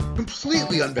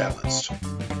completely unbalanced.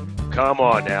 Come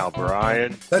on now,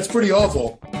 Brian. That's pretty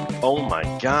awful. Oh my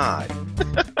God.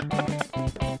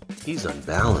 He's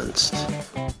unbalanced.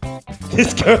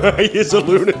 This guy is a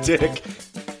lunatic.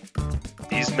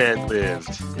 These men lived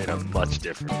in a much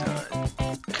different time.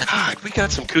 God, we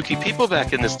got some kooky people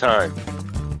back in this time.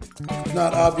 It's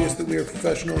not obvious that we are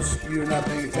professionals. You're not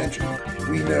paying attention.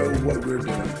 We know what we're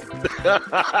doing.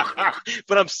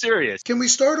 But I'm serious. Can we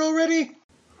start already?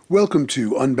 Welcome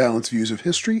to Unbalanced Views of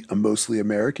History, a mostly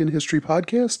American history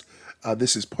podcast.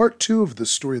 This is part 2 of the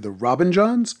story of the Robin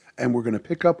Johns, and we're going to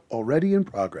pick up already in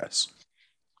progress.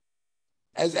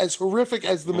 As horrific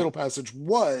as the Middle Passage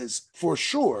was, for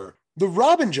sure, the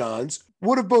Robin Johns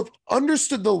would have both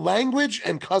understood the language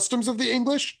and customs of the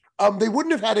English. They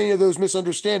wouldn't have had any of those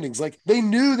misunderstandings. Like, they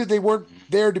knew that they weren't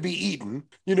there to be eaten.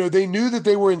 You know, they knew that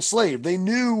they were enslaved. They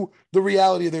knew the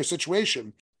reality of their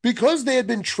situation. Because they had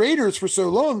been traders for so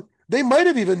long, they might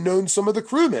have even known some of the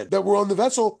crewmen that were on the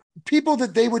vessel, people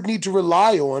that they would need to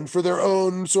rely on for their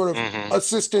own sort of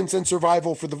assistance and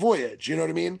survival for the voyage. You know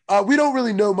what I mean? We don't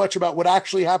really know much about what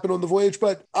actually happened on the voyage,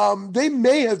 but they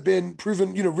may have been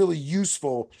proven, really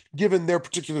useful given their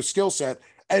particular skill set,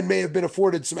 and may have been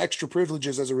afforded some extra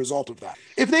privileges as a result of that.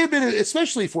 If they had been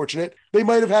especially fortunate, they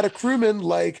might have had a crewman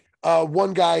like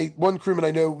one crewman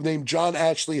I know named John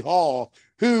Ashley Hall,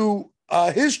 who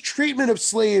his treatment of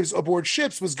slaves aboard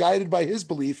ships was guided by his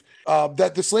belief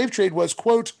that the slave trade was,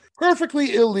 quote,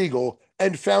 perfectly illegal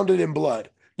and founded in blood.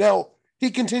 Now,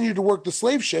 he continued to work the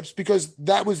slave ships because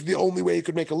that was the only way he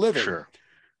could make a living. Sure.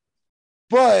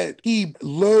 But he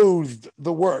loathed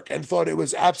the work and thought it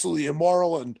was absolutely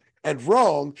immoral and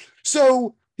wrong.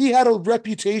 So he had a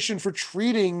reputation for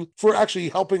actually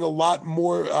helping a lot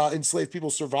more enslaved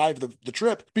people survive the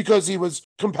trip because he was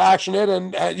compassionate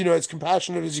and, as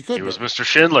compassionate as he could. He was Mr.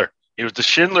 Schindler. He was the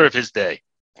Schindler of his day.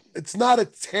 It's not a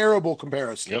terrible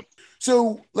comparison. Yep.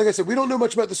 So, like I said, we don't know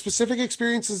much about the specific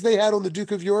experiences they had on the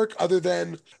Duke of York other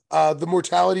than the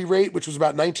mortality rate, which was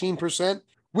about 19%,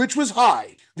 which was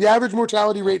high. The average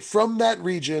mortality rate from that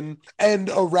region and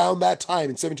around that time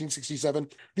in 1767,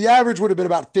 the average would have been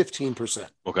about 15%.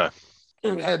 Okay.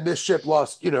 And this ship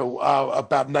lost,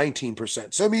 about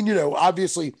 19%. So, I mean,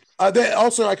 obviously, I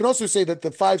can also say that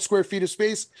the 5 square feet of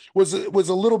space was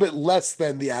a little bit less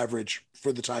than the average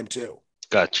for the time too.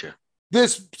 Gotcha.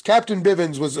 This Captain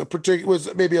Bivens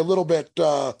was maybe a little bit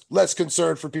less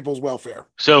concerned for people's welfare.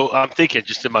 So I'm thinking,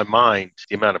 just in my mind,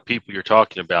 the amount of people you're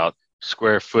talking about,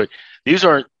 square foot. These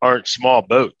aren't small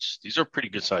boats. These are pretty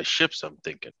good sized ships, I'm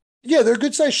thinking. Yeah, they're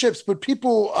good sized ships, but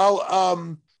people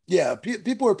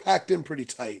people are packed in pretty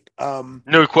tight.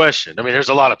 No question. I mean, there's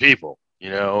a lot of people,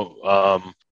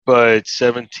 but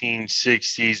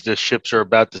 1760s, the ships are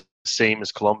about the same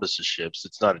as Columbus's ships.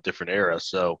 It's not a different era.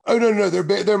 So no,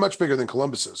 they're much bigger than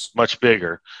Columbus's. Much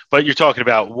bigger. But you're talking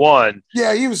about one.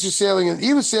 Yeah, he was sailing in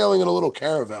a little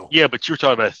caravel. Yeah, but you're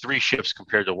talking about 3 ships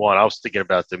compared to one. I was thinking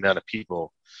about the amount of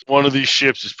people. One of these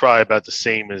ships is probably about the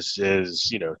same as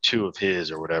 2 of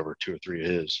his or whatever, 2 or 3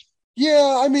 of his.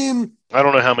 Yeah, I mean, I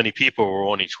don't know how many people were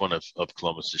on each one of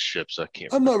Columbus's ships.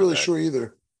 I'm not really sure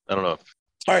either. I don't know.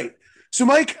 All right. So,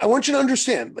 Mike, I want you to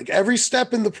understand, like, every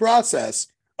step in the process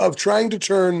of trying to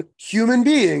turn human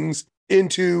beings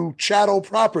into chattel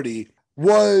property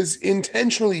was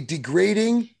intentionally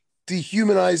degrading,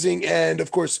 dehumanizing, and,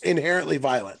 of course, inherently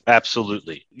violent.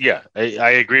 Absolutely. Yeah, I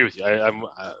agree with you.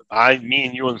 Me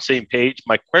and you on the same page.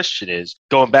 My question is,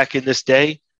 going back in this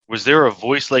day, was there a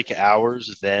voice like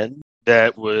ours then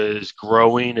that was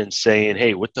growing and saying,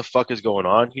 hey, what the fuck is going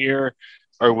on here?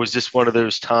 Or was this one of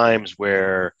those times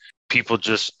where people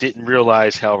just didn't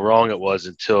realize how wrong it was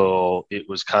until it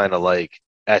was kind of like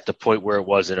at the point where it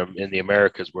was in the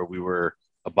Americas where we were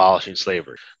abolishing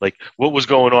slavery? Like, what was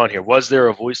going on here? Was there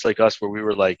a voice like us where we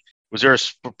were like, was there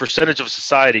a percentage of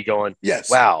society going, yes,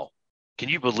 wow, can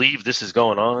you believe this is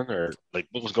going on? Or like,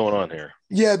 what was going on here?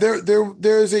 Yeah,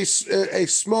 there's a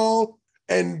small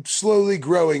and slowly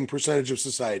growing percentage of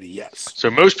society. Yes. So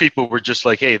most people were just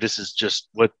like, hey, this is just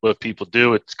what people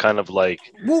do. It's kind of like,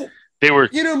 well, they were,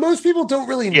 most people don't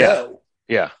really know.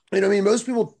 Yeah. Most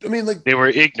people, like, they were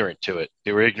ignorant to it.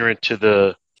 They were ignorant to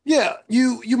the. Yeah.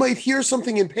 You might hear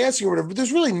something in passing or whatever, but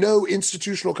there's really no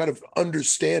institutional kind of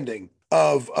understanding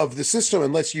of the system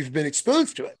unless you've been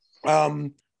exposed to it.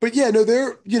 But yeah, no,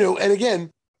 they're, and again,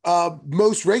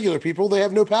 most regular people, they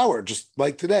have no power, just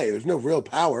like today. There's no real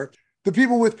power. The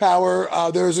people with power,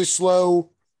 there's a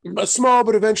small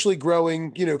but eventually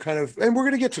growing, kind of, and we're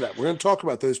going to get to that. We're going to talk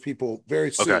about those people very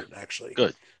soon, actually.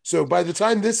 Good. So by the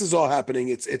time this is all happening,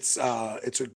 it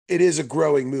is a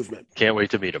growing movement. Can't wait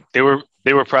to meet them. They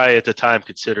were probably at the time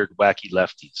considered wacky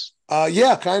lefties.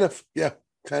 Yeah, kind of. Yeah,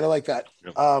 kind of like that.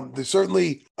 Yep. They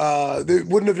certainly they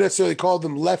wouldn't have necessarily called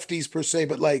them lefties per se,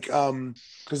 but like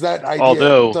because that idea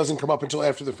Although doesn't come up until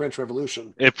after the French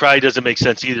Revolution. it probably doesn't make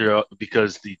sense either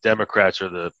because the Democrats are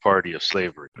the party of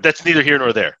slavery. But that's neither here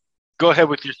nor there. Go ahead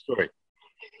with your story.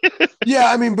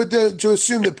 Yeah, I mean, but to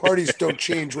assume that parties don't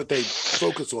change what they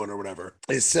focus on or whatever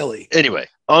is silly. Anyway,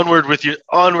 onward with your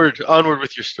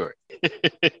story.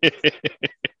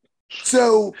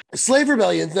 So slave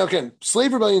rebellions, now again,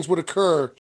 slave rebellions would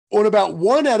occur on about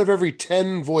 1 out of every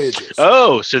 10 voyages.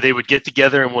 Oh, so they would get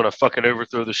together and want to fucking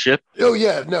overthrow the ship? Oh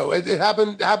yeah, no, it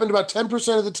happened about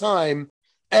 10% of the time.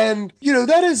 And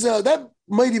that is that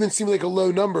might even seem like a low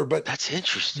number, but That's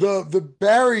interesting. the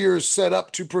barriers set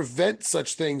up to prevent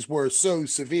such things were so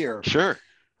severe. Sure.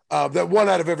 That 1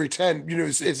 out of every 10,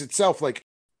 is itself like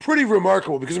pretty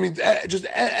remarkable because I mean, just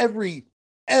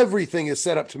everything is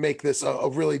set up to make this a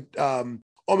really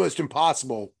almost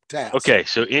impossible task. Okay,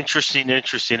 so interesting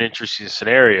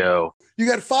scenario. You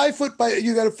got 5 foot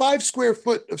you got a 5 square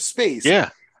foot of space. Yeah.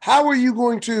 How are you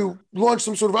going to launch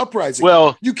some sort of uprising?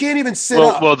 Well, you can't even sit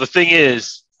up. Well, the thing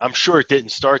is, I'm sure it didn't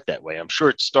start that way. I'm sure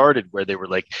it started where they were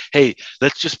like, hey,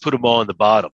 let's just put them all in the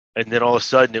bottom. And then all of a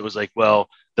sudden it was like, well,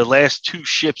 the last 2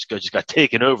 ships just got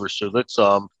taken over. So let's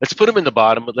put them in the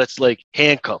bottom, but let's like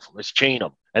handcuff them. Let's chain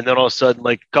them. And then all of a sudden,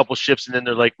 like a couple ships. And then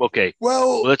they're like, okay,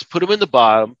 well, let's put them in the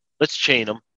bottom. Let's chain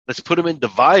them. Let's put them in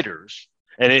dividers.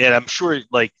 And I'm sure it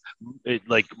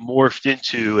morphed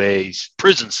into a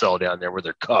prison cell down there where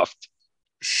they're cuffed.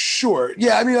 Sure.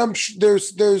 Yeah. I mean,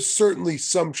 there's certainly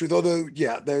some truth, although,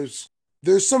 yeah, there's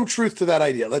some truth to that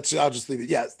idea. I'll just leave it.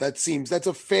 Yes, that's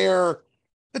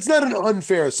not an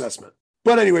unfair assessment.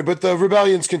 But anyway, the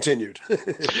rebellions continued.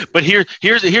 But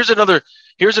here's another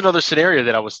scenario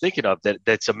that I was thinking of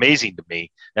that's amazing to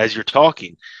me as you're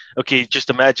talking. Okay,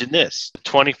 just imagine this: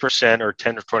 20% or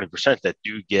 10 or 20% that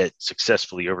do get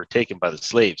successfully overtaken by the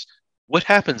slaves. What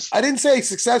happens? I didn't say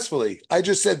successfully. I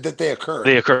just said that they occur.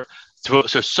 They occur.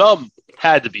 So some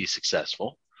had to be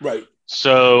successful. Right.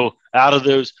 So out of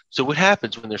those, so what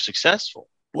happens when they're successful?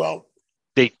 Well,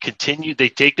 they continue. They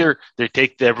take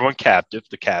everyone captive.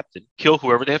 The captain, kill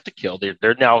whoever they have to kill.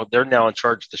 They're now in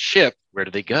charge of the ship. Where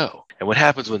do they go? And what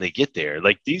happens when they get there?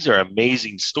 Like, these are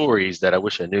amazing stories that I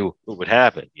wish I knew what would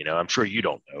happen. I'm sure you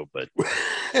don't know, but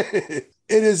it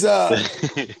is.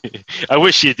 I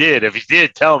wish you did. If you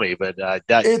did, tell me. But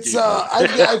it's.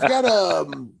 I've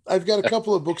got a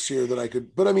couple of books here that I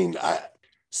could. But I mean,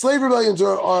 slave rebellions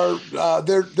are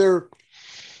they're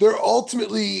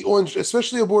ultimately,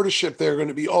 especially aboard a ship, they're going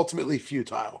to be ultimately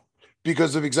futile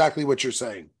because of exactly what you're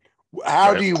saying.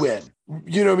 How do you win?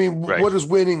 You know what I mean? Right. What does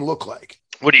winning look like?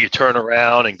 What do you turn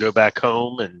around and go back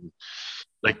home and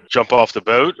like jump off the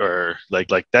boat, or like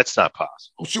that's not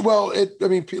possible? Well,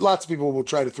 lots of people will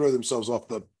try to throw themselves off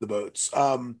the boats.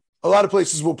 A lot of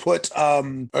places will put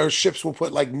or ships will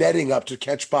put like netting up to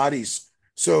catch bodies.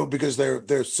 So because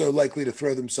they're so likely to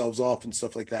throw themselves off and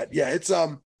stuff like that. Yeah, it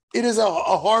is a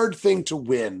hard thing to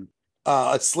win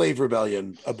a slave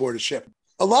rebellion aboard a ship.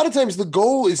 A lot of times the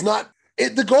goal is not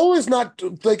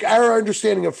like our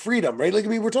understanding of freedom, right? Like, I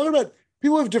mean, we're talking about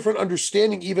people have different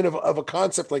understanding even of a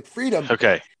concept like freedom.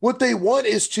 Okay. What they want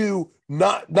is to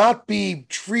not be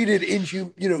treated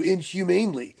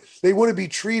inhumanely. They want to be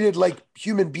treated like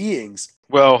human beings.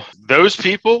 Well, those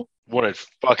people wanted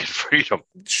fucking freedom.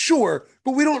 Sure,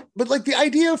 but we don't. But like the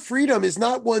idea of freedom is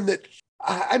not one that.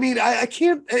 I mean, I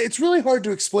can't. It's really hard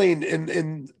to explain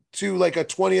to like a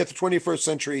 20th or 21st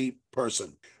century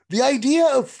person. The idea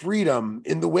of freedom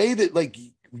in the way that like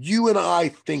you and I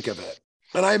think of it,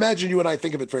 and I imagine you and I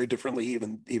think of it very differently,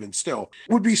 even still,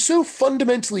 would be so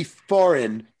fundamentally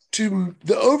foreign to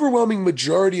the overwhelming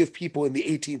majority of people in the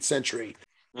 18th century.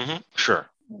 Mm-hmm.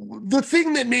 Sure. The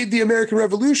thing that made the American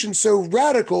Revolution so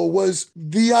radical was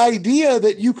the idea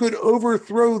that you could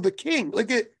overthrow the king,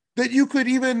 that you could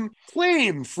even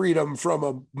claim freedom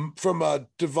from a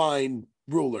divine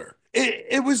ruler.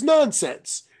 It was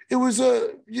nonsense. It was a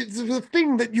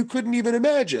thing that you couldn't even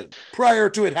imagine prior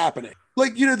to it happening.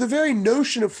 Like, the very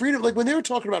notion of freedom, like when they were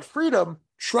talking about freedom,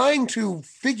 trying to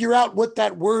figure out what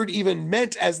that word even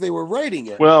meant as they were writing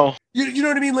it. Well, you know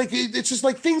what I mean? Like, it's just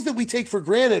like things that we take for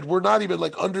granted were not even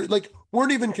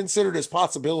weren't even considered as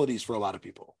possibilities for a lot of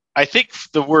people. I think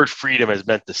the word freedom has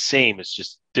meant the same. It's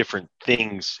just different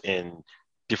things and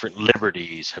different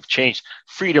liberties have changed.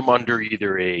 Freedom under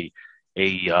either a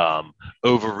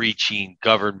overreaching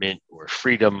government, or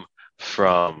freedom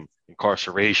from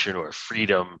incarceration, or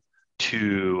freedom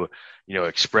to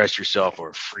express yourself,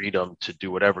 or freedom to do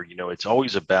whatever. It's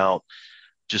always about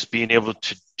just being able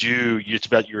to do. It's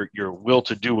about your will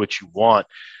to do what you want.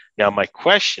 Now, my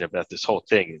question about this whole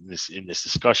thing in this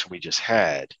discussion we just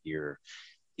had here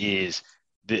is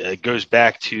it goes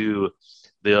back to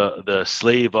the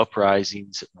slave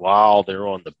uprisings while they're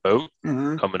on the boat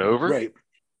coming over. Right.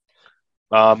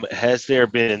 Has there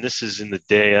been, and this is in the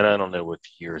day, and I don't know what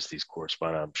years these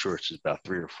correspond, I'm sure it's about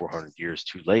 300 or 400 years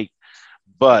too late,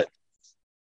 but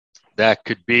that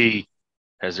could be,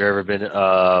 has there ever been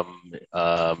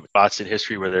spots in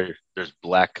history where there's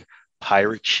black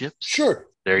pirate ships? Sure.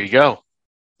 There you go.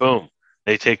 Boom.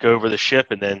 They take over the ship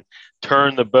and then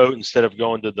turn the boat. Instead of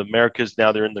going to the Americas,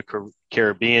 now they're in the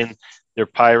Caribbean. They're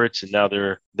pirates, and now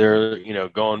they're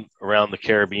going around the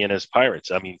Caribbean as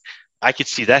pirates. I mean, I could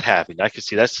see that happening. I could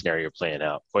see that scenario playing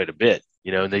out quite a bit.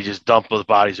 And they just dump the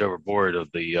bodies overboard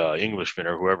of the Englishmen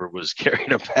or whoever was carrying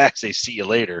them back. Say, see you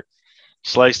later.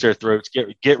 Slice their throats,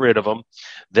 get rid of them.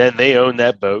 Then they own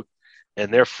that boat,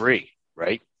 and they're free,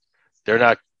 right?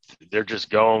 They're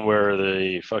just going where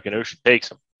the fucking ocean takes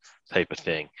them, type of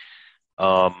thing.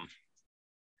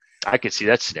 I could see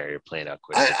that scenario playing out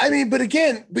quickly. I mean, but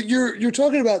you're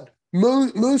talking about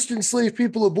most enslaved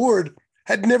people aboard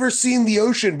had never seen the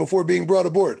ocean before being brought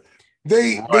aboard.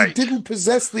 They didn't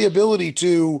possess the ability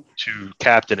to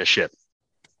captain a ship,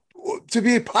 to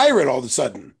be a pirate all of a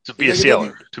sudden, to be a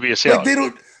sailor.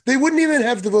 Like they wouldn't even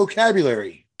have the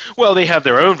vocabulary. Well, they have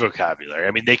their own vocabulary.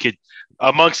 I mean, they could,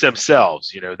 amongst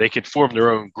themselves, they could form their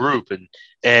own group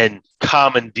and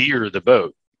commandeer the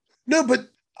boat. No, but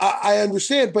I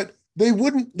understand, but they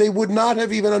would not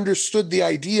have even understood the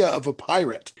idea of a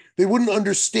pirate. They wouldn't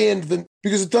understand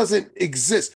because it doesn't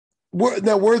exist.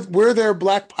 Were there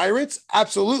black pirates?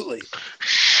 Absolutely.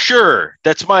 Sure.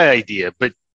 That's my idea.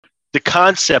 But the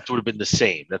concept would have been the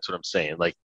same. That's what I'm saying.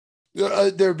 Like,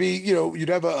 there'd be, you'd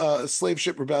have a slave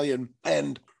ship rebellion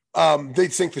and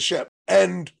they'd sink the ship.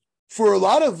 And for a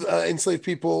lot of enslaved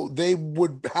people, they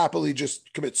would happily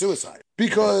just commit suicide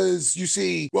because you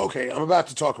see, well, okay, I'm about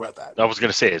to talk about that. I was going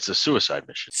to say it's a suicide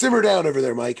mission. Simmer down over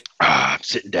there, Mike. I'm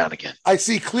sitting down again. I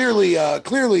see clearly, I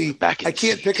Back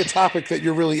can't pick a topic that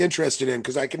you're really interested in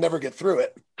because I can never get through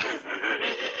it.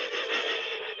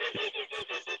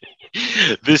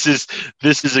 This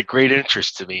is a great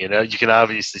interest to me, and you can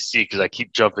obviously see because I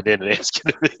keep jumping in and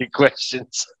asking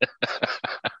questions.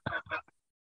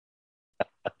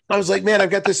 I was like, man, I've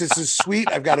got this. This is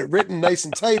sweet. I've got it written nice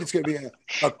and tight. It's going to be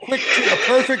a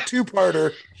perfect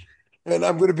two-parter, and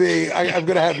I'm going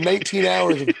to have 19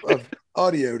 hours of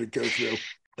audio to go through.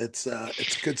 It's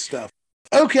good stuff.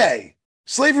 Okay,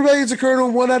 slave rebellions occurred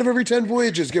on 1 out of every 10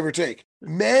 voyages, give or take.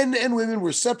 Men and women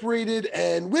were separated,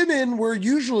 and women were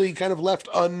usually kind of left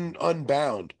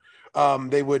unbound.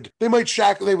 They would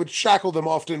shackle them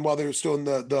often while they were still in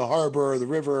the harbor or the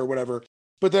river or whatever,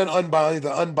 but then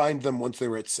unbind them once they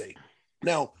were at sea.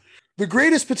 Now, the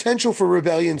greatest potential for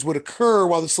rebellions would occur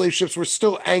while the slave ships were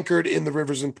still anchored in the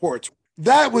rivers and ports.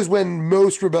 That was when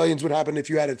most rebellions would happen if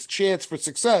you had a chance for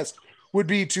success, would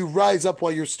be to rise up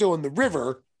while you're still in the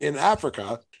river in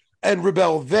Africa and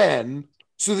rebel then,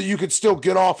 so that you could still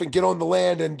get off and get on the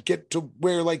land and get to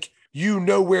where, like,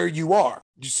 where you are.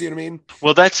 Do you see what I mean?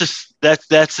 Well, that's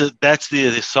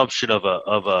the assumption of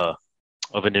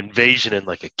an invasion and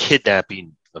like a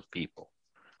kidnapping of people.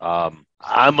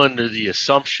 I'm under the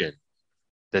assumption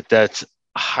that that's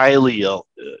highly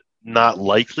not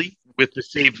likely with the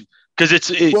same, because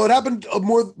it happened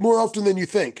more often than you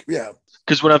think. Yeah.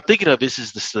 Because what I'm thinking of is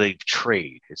the slave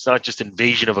trade. It's not just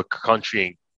invasion of a country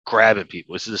and grabbing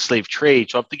people. This is a slave trade.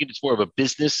 So I'm thinking it's more of a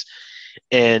business,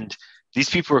 and these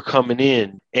people are coming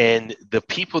in, and the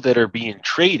people that are being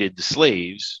traded, the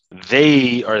slaves,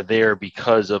 they are there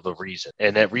because of a reason,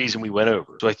 and that reason we went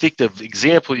over. So I think the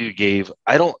example you gave,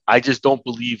 I just don't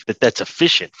believe that that's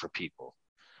efficient for people.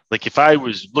 Like, if I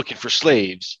was looking for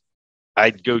slaves,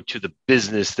 I'd go to the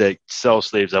business that sells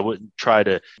slaves. I wouldn't try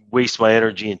to waste my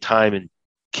energy and time in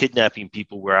kidnapping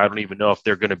people where I don't even know if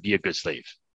they're going to be a good slave.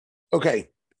 Okay.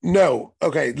 No.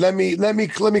 Okay. Let me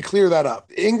clear that up.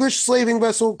 English slaving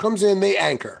vessel comes in, they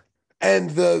anchor, and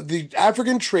the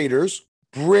African traders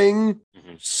bring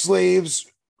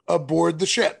slaves aboard the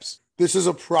ships. This is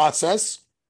a process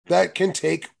that can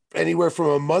take anywhere from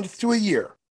a month to a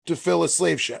year to fill a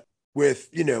slave ship with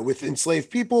enslaved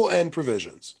people and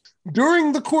provisions.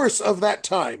 During the course of that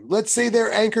time, let's say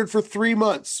they're anchored for 3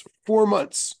 months, 4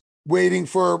 months, waiting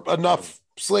for enough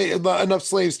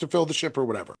slaves to fill the ship or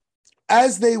whatever.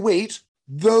 As they wait,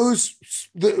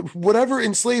 whatever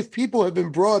enslaved people have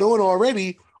been brought on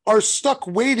already are stuck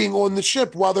waiting on the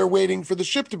ship while they're waiting for the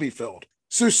ship to be filled.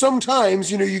 So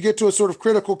sometimes, you get to a sort of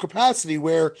critical capacity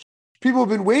where People have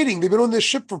been waiting. They've been on this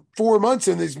ship for 4 months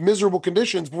in these miserable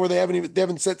conditions before they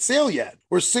haven't set sail yet,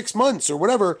 or 6 months or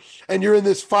whatever. And you're in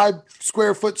this 5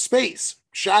 square foot space,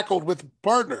 shackled with a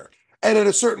partner. And at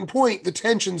a certain point, the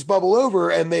tensions bubble over,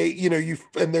 and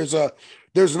there's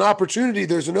an opportunity,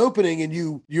 there's an opening,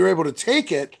 and you're able to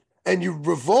take it, and you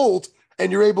revolt,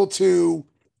 and you're able to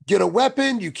get a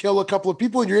weapon, you kill a couple of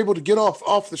people, and you're able to get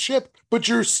off the ship, but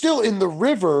you're still in the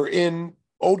river in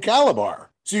Old Calabar.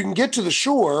 So you can get to the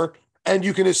shore and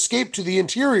you can escape to the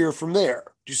interior from there.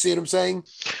 Do you see what I'm saying?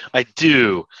 I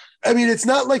do. I mean, it's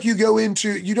not like you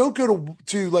don't go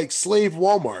to like slave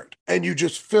Walmart and you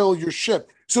just fill your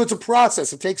ship. So it's a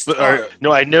process. It takes time.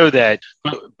 No, I know that,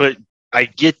 but I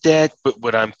get that. But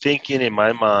what I'm thinking in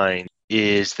my mind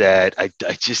is that I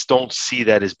just don't see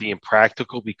that as being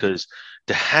practical, because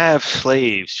to have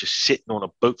slaves just sitting on a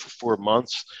boat for 4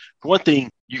 months, for one thing,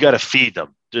 you got to feed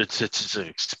them. It's an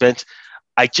expense.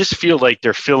 I just feel like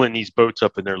they're filling these boats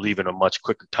up and they're leaving a much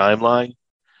quicker timeline.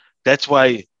 That's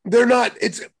why they're not.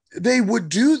 They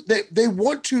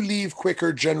want to leave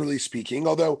quicker, generally speaking,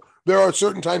 although there are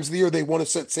certain times of the year they want to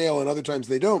set sail and other times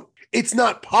they don't. It's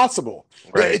not possible.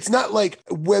 Right. It's not like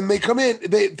when they come in,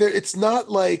 it's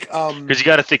not like because you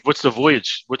got to think, what's the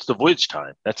voyage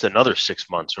time? That's another 6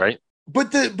 months, right?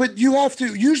 But you have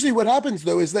to, usually what happens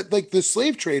though is that like the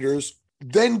slave traders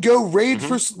then go raid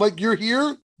for, like, you're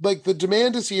here, like the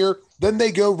demand is here, then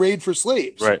they go raid for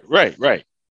slaves. Right.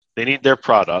 They need their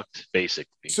product,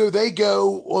 basically. So they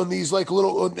go on these like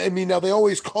little, I mean, now they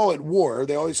always call it war.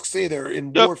 They always say they're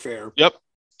in warfare. Yep.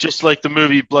 Just like the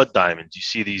movie Blood Diamonds, you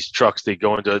see these trucks, they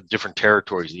go into different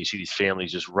territories and you see these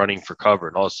families just running for cover.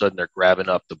 And all of a sudden they're grabbing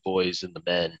up the boys and the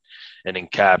men and then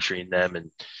capturing them. And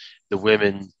the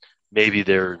women, maybe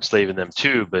they're enslaving them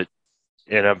too.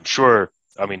 And I'm sure,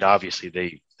 I mean, obviously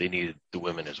they needed the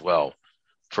women as well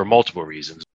for multiple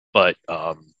reasons. But,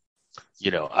 I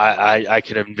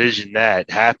can envision that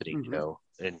happening,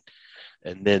 and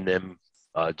then them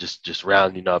just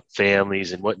rounding up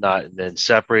families and whatnot, and then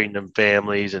separating them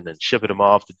families and then shipping them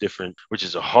off to different, which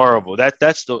is a horrible,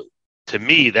 to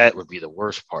me, that would be the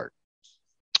worst part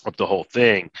of the whole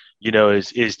thing,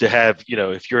 is to have,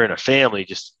 if you're in a family,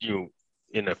 just,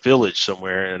 in a village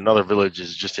somewhere and another village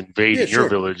is just invading your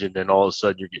village, and then all of a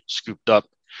sudden you're getting scooped up,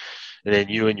 and then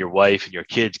you and your wife and your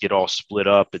kids get all split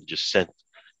up and just sent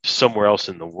somewhere else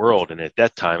in the world. And at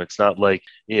that time, it's not like,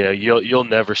 you'll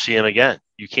never see them again.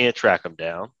 You can't track them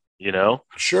down,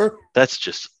 Sure. That's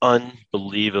just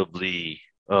unbelievably,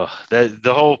 that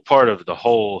the whole part of the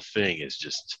whole thing is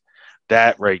just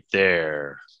that right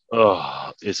there.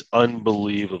 Is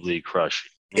unbelievably crushing.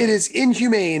 It is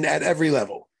inhumane at every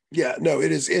level. Yeah, no,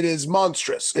 it is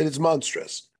monstrous. It is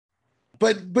monstrous.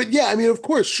 But yeah, I mean, of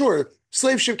course, sure.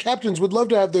 Slave ship captains would love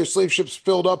to have their slave ships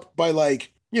filled up by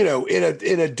like, in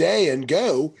a day and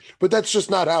go, but that's just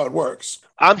not how it works.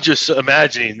 I'm just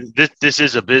imagining this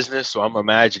is a business. So I'm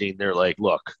imagining they're like,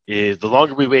 look, the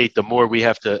longer we wait, the more we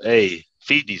have to A,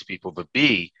 feed these people, but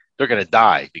B, they're going to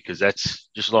die, because that's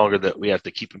just longer that we have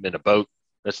to keep them in a boat.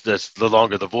 That's the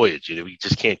longer the voyage, we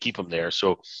just can't keep them there.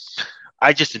 So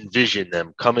I just envision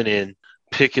them coming in,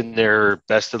 picking their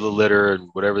best of the litter and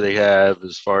whatever they have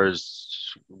as far as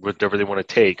whatever they want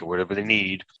to take or whatever they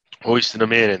need, hoisting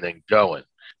them in and then going.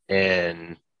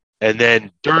 And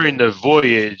then during the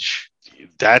voyage,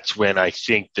 that's when I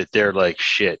think that they're like,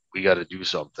 shit, we got to do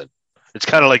something. It's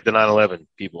kind of like the 9/11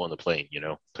 people on the plane,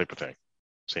 type of thing.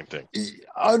 Same thing.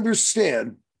 I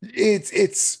understand.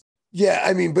 It's yeah,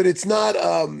 I mean, but it's not,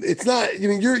 I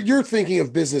mean, you're thinking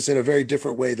of business in a very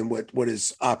different way than what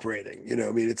is operating,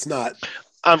 I mean, it's not.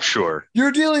 I'm sure.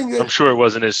 I'm sure it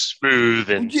wasn't as smooth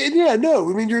and. Yeah, no,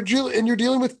 I mean, you're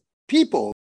dealing with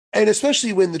people. And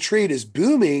especially when the trade is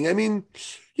booming, I mean,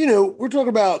 we're talking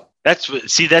about. That's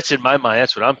in my mind.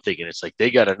 That's what I'm thinking. It's like they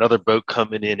got another boat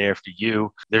coming in after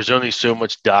you. There's only so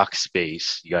much dock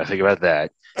space. You got to think about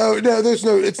that. Oh no,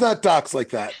 it's not docks like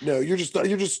that. No, you're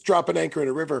just dropping anchor in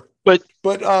a river. But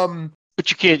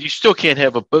you still can't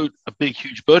have a big,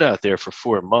 huge boat out there for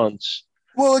 4 months.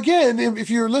 Well, again, if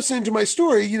you're listening to my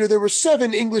story, there were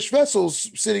 7 English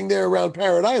vessels sitting there around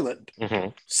Parrot Island. Mm-hmm.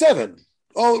 7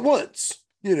 all at once.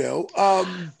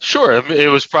 Sure,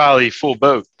 it was probably full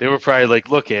boat. They were probably like,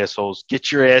 look, assholes,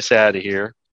 get your ass out of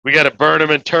here. We got to burn them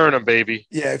and turn them, baby.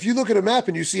 Yeah, if you look at a map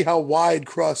and you see how wide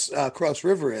Cross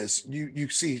River is, you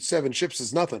see 7 ships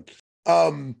as nothing.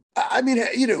 I mean,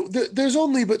 there's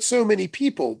only but so many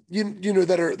people,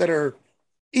 that are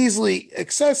easily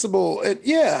accessible, and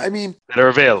I mean, that are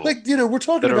available. Like, we're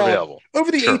talking about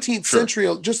over the 18th century,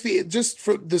 just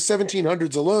for the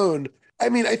 1700s alone. I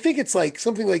mean, I think it's like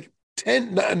something like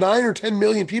 9 or 10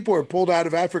 million people are pulled out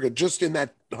of Africa just in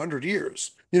that 100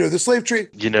 years. The slave trade,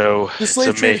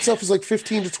 it's trade itself is like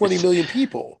 15 to 20 million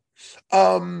people.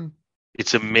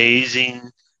 It's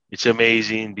amazing. It's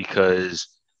amazing because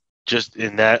just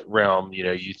in that realm,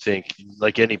 you think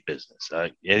like any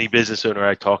business owner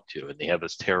I talk to, and they have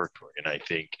this territory, and I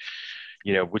think,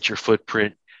 what's your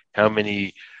footprint? How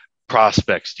many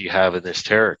prospects do you have in this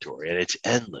territory? And it's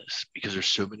endless because there's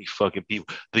so many fucking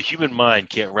people. The human mind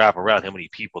can't wrap around how many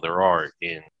people there are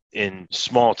in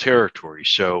small territories.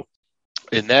 So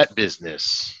in that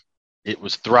business, it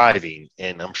was thriving,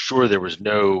 and I'm sure there was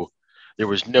no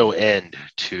end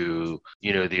to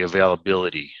the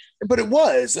availability. But it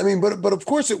was. I mean, but of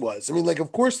course it was. I mean, like,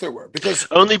 of course there were, because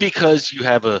only because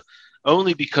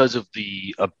of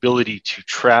the ability to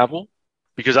travel,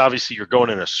 because obviously you're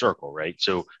going in a circle, right?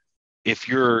 So if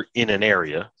you're in an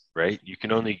area, right, you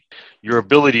can only your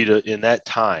ability to in that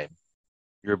time,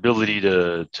 your ability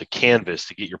to canvas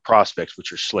to get your prospects,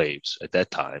 which are slaves at that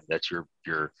time. That's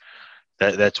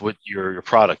that's what your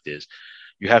product is.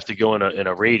 You have to go in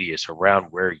a radius around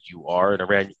where you are and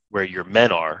around where your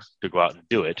men are to go out and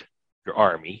do it, your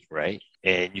army, right?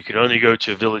 And you can only go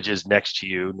to villages next to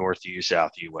you, north of you,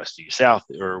 south of you, west of you, south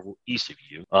or east of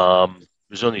you.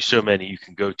 There's only so many you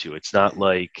can go to. It's not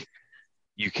like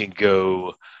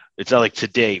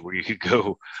today where you could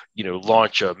go,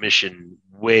 launch a mission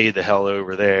way the hell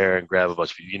over there and grab a bunch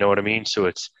of people. You know what I mean?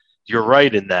 So you're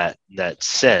right in that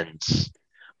sense.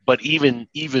 But even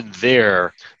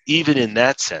there, even in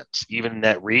that sense, even in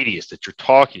that radius that you're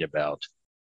talking about,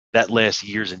 that lasts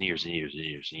years and years and years and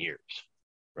years and years,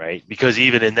 right? Because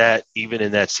even in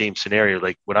that same scenario,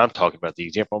 like what I'm talking about, the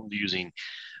example I'm using,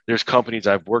 there's companies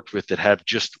I've worked with that have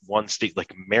just one state,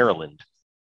 like Maryland,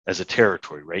 as a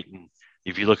territory, right? And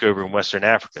if you look over in Western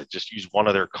Africa, just use one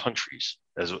of their countries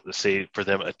as, say, for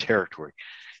them, a territory.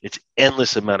 It's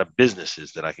endless amount of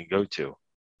businesses that I can go to.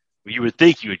 You would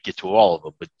think you would get to all of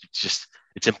them, but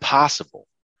it's impossible.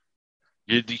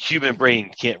 The human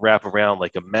brain can't wrap around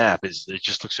like a map. It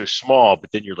just looks so small,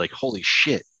 but then you're like, holy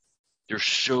shit, there's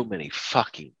so many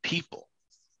fucking people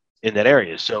in that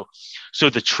area. So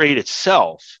the trade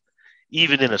itself,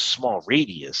 even in a small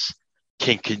radius,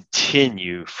 can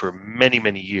continue for many,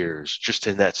 many years just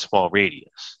in that small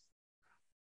radius,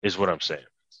 is what I'm saying.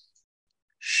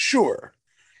 Sure.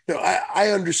 No,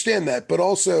 I understand that, but you're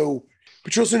also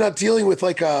not dealing with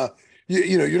like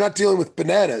you're not dealing with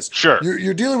bananas. Sure.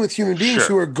 You're dealing with human beings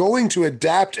who are going to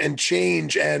adapt and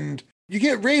change, and you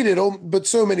get raided, but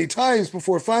so many times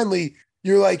before finally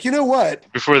you're like, you know what?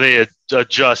 Before they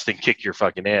adjust and kick your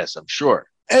fucking ass, I'm sure.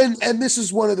 And this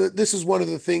is one of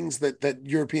the things that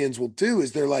Europeans will do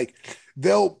is they're like,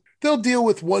 they'll deal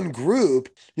with one group,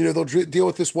 they'll deal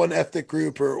with this one ethnic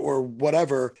group or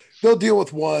whatever. They'll deal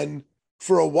with one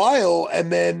for a while,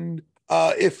 and then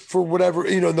if for whatever,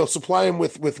 and they'll supply them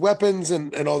with weapons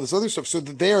and all this other stuff so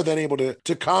that they are then able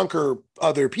to conquer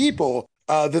other people.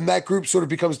 Then that group sort of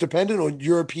becomes dependent on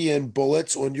European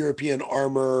bullets, on European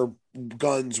armor,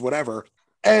 guns, whatever.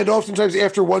 And oftentimes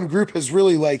after one group has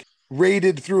really like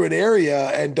raided through an area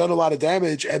and done a lot of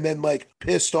damage and then like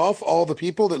pissed off all the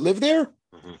people that live there,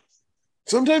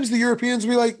 sometimes the Europeans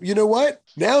will be like, you know what?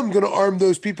 Now I'm going to arm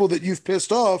those people that you've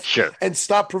pissed off and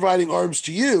stop providing arms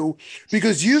to you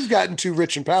because you've gotten too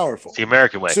rich and powerful. It's the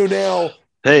American way. So now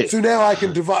I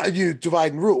can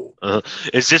divide and rule.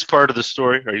 Is this part of the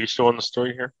story? Are you still on the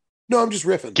story here? No, I'm just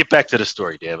riffing. Get back to the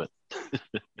story, damn it. It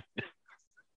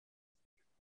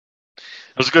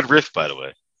was a good riff, by the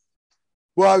way.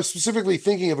 Well, I was specifically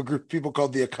thinking of a group of people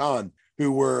called the Akan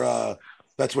who were,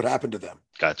 that's what happened to them.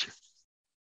 Gotcha.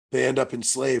 They end up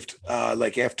enslaved,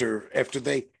 like after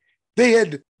they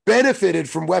had benefited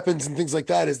from weapons and things like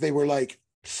that, as they were like,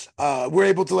 were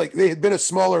able to like, they had been a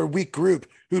smaller, weak group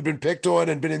who'd been picked on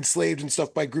and been enslaved and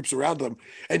stuff by groups around them.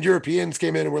 And Europeans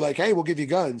came in and were like, hey, we'll give you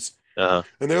guns. And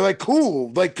they're like,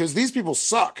 cool, like, because these people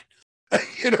suck.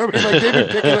 You know what I mean?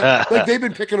 Like they've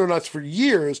been picking on us for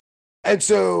years. And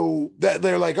so that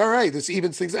they're like, all right, this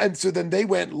evens things. And so then they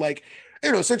went like,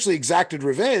 essentially exacted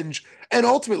revenge. And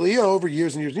ultimately, over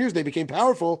years and years and years, they became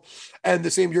powerful. And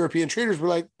the same European traders were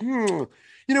like, you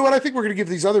know what? I think we're going to give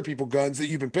these other people guns that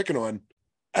you've been picking on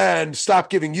and stop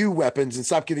giving you weapons and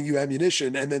stop giving you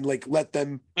ammunition. And then like, let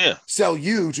them sell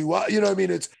you to, you know what I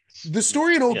mean? It's the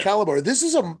story in Old Calabar. This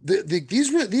is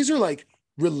these are like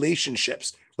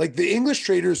relationships. Like the English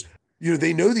traders,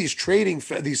 they know these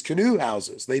these canoe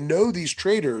houses. They know these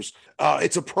traders.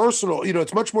 It's a personal,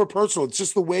 it's much more personal. It's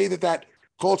just the way that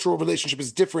cultural relationship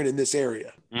is different in this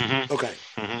area. Okay.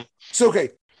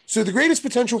 So the greatest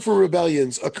potential for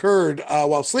rebellions occurred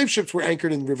while slave ships were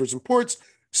anchored in rivers and ports.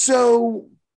 So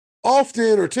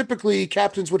often or typically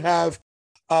captains would have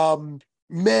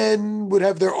Men would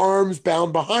have their arms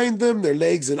bound behind them, their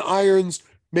legs in irons,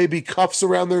 maybe cuffs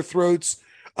around their throats.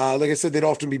 Like I said, they'd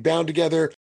often be bound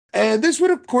together. And this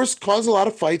would, of course, cause a lot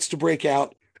of fights to break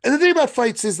out. And the thing about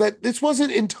fights is that this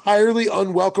wasn't entirely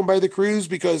unwelcome by the crews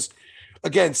because,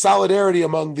 again, solidarity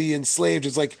among the enslaved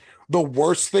is like the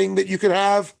worst thing that you could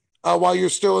have while you're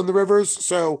still in the rivers.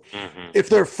 So if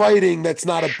they're fighting, that's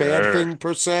not a bad thing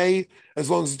per se, as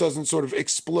long as it doesn't sort of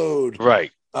explode,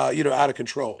 right? Out of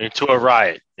control Into a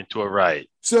riot.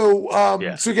 So,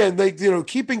 so again, like,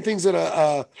 keeping things at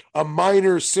a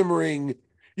minor simmering,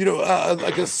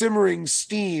 like a simmering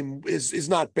steam is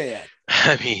not bad.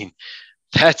 I mean,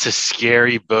 that's a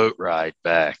scary boat ride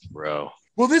back, bro.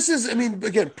 Well, this is, I mean,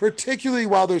 again, particularly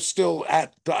while they're still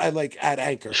at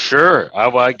anchor. Sure,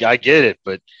 I get it,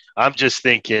 but I'm just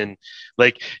thinking,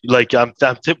 I'm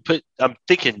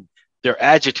thinking they're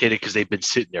agitated because they've been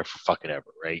sitting there for fucking ever,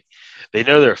 right? They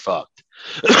know they're fucked,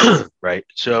 right?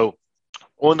 So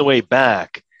on the way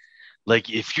back, like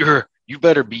if you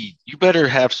better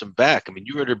have some back. I mean,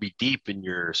 you better be deep in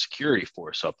your security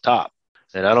force up top.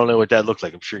 And I don't know what that looks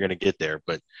like. I'm sure you're going to get there,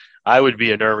 but I would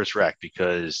be a nervous wreck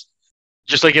because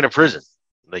just like in a prison,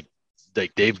 like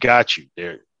they've got you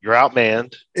there. You're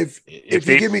outmanned. If you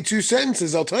give me 2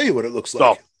 sentences, I'll tell you what it looks like.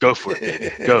 Oh, go for it,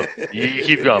 baby. Go. You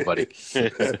keep going, buddy.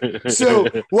 So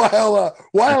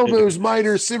while those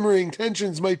minor simmering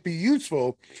tensions might be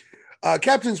useful,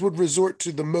 captains would resort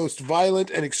to the most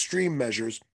violent and extreme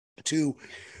measures to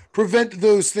prevent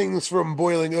those things from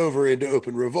boiling over into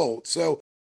open revolt. So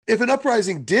if an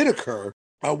uprising did occur,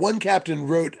 one captain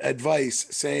wrote advice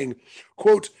saying,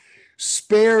 quote,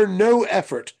 "Spare no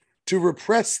effort to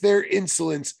repress their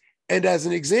insolence, and as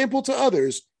an example to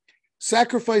others,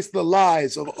 sacrifice the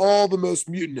lives of all the most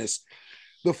mutinous.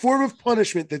 The form of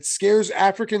punishment that scares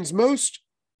Africans most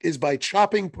is by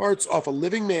chopping parts off a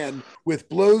living man with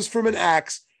blows from an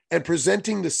axe and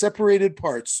presenting the separated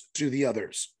parts to the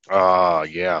others."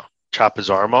 Yeah. Chop his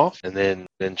arm off and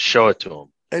then show it to him.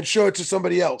 And show it to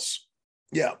somebody else.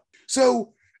 Yeah.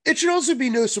 So it should also be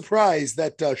no surprise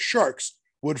that sharks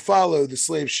would follow the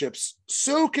slave ships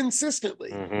so consistently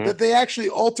that they actually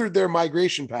altered their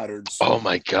migration patterns. Oh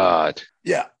my God.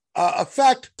 Yeah. A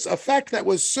fact that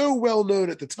was so well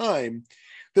known at the time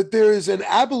that there is an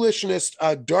abolitionist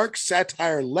dark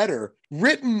satire letter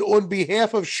written on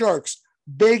behalf of sharks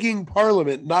begging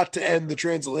Parliament not to end the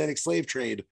transatlantic slave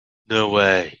trade. No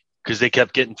way. Because they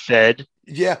kept getting fed?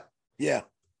 Yeah.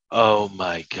 Oh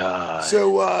my God.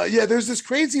 So there's this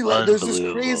crazy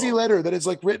letter that is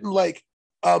like written like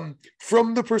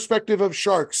from the perspective of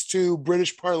sharks to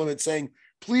British Parliament saying,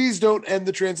 please don't end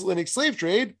the transatlantic slave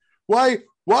trade. Why?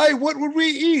 What would we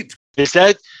eat? Is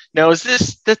that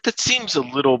seems a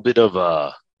little bit of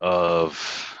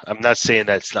I'm not saying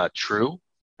that's not true,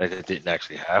 that it didn't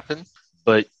actually happen,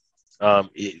 but I'm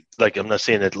not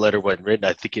saying that the letter wasn't written.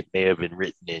 I think it may have been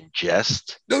written in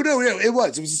jest. No, it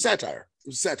was a satire.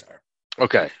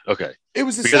 Okay. It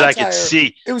was because satire. I could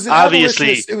see it was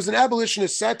an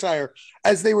abolitionist satire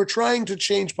as they were trying to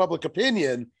change public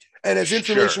opinion, and as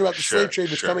information about the slave trade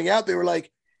was coming out, they were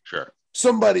like,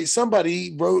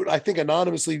 somebody wrote, I think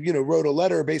anonymously, wrote a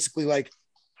letter basically like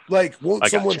won't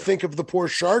someone think of the poor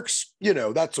sharks,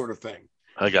 that sort of thing.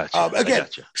 I got you. Again,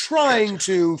 trying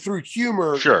to, through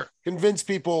humor, convince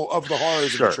people of the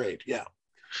horrors of the trade. Yeah.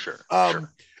 Sure.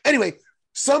 Anyway,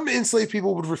 some enslaved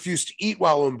people would refuse to eat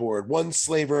while on board. One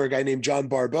slaver, a guy named John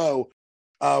Barbeau,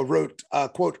 wrote,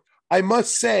 quote, "I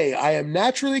must say I am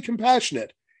naturally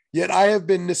compassionate, yet I have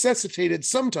been necessitated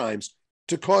sometimes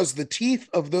to cause the teeth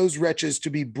of those wretches to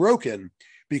be broken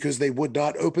because they would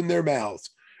not open their mouths,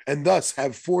 and thus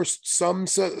have forced some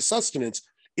sustenance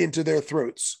into their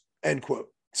throats," end quote.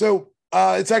 So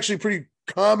it's actually pretty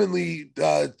commonly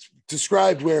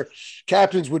described where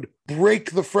captains would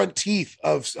break the front teeth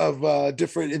of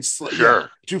different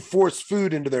to force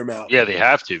food into their mouth. Yeah, they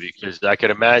have to, because I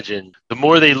can imagine the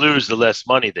more they lose, the less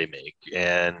money they make.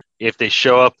 And if they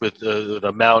show up with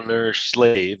a malnourished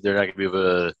slave, they're not going to be able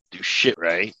to do shit,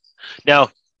 right?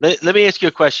 Now, let me ask you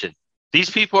a question. These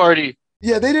people already...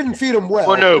 Yeah, they didn't feed them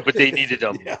well. Oh, no, but they needed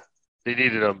them. Yeah. They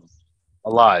needed them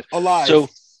alive. So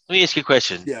let me ask you a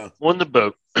question. Yeah. On the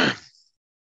boat,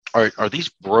 are these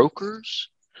brokers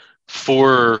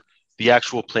for the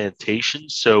actual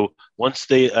plantations? So once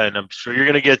they, and I'm sure you're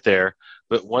going to get there,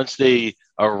 but once they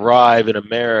arrive in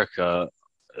America,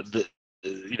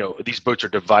 these boats are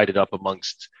divided up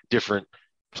amongst different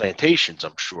plantations,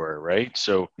 I'm sure, right?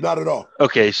 So not at all.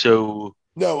 Okay, so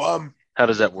no. How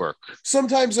does that work?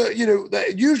 Sometimes,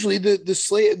 usually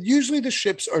the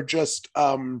ships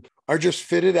are are just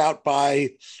fitted out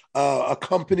by a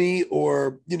company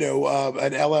or, an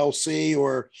LLC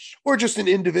or just an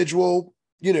individual,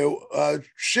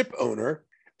 ship owner.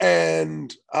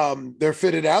 And they're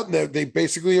fitted out and they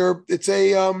basically are, it's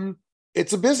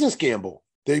a business gamble.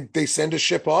 They send a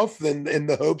ship off then in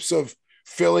the hopes of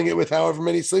filling it with however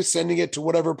many slaves, sending it to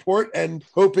whatever port and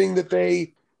hoping that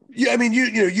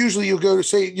usually you'll go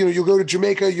to you'll go to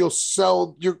Jamaica, you'll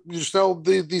sell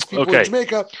these people in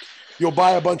Jamaica. You'll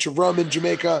buy a bunch of rum in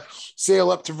Jamaica,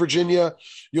 sail up to Virginia.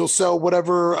 You'll sell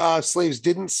whatever slaves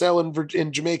didn't sell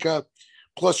in Jamaica,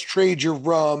 plus trade your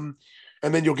rum.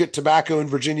 And then you'll get tobacco in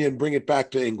Virginia and bring it back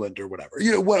to England or whatever,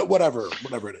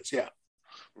 whatever it is. Yeah.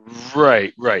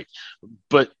 Right.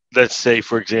 But let's say,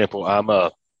 for example, I'm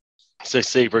a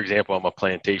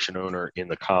plantation owner in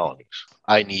the colonies.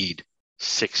 I need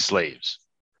 6 slaves.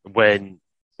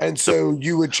 So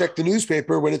you would check the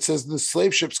newspaper when it says the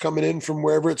slave ship's coming in from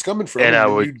wherever it's coming from, and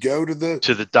you'd go to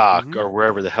the dock or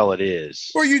wherever the hell it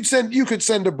is, or you could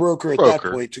send a broker at that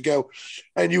point to go,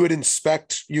 and you would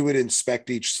inspect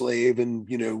each slave and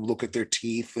look at their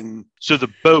teeth. And so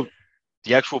the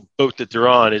actual boat that they're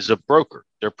on is a broker.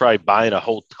 They're probably buying a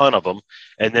whole ton of them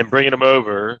and then bringing them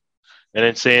over and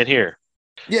then saying, here.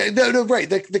 Yeah, no, right.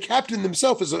 The captain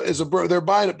themselves is a broker. They're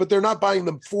buying it, but they're not buying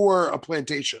them for a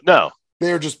plantation. No.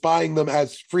 They're just buying them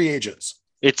as free agents.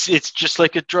 It's just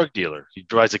like a drug dealer. He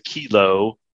buys a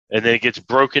kilo and then it gets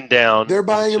broken down. They're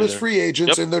buying them as free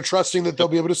agents, and they're trusting that they'll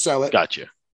be able to sell it. Gotcha.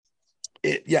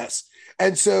 Yes.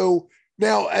 And so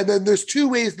now, and then there's 2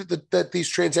 ways that these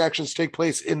transactions take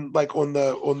place in on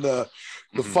the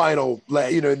final,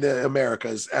 in the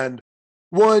Americas. And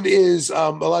one is a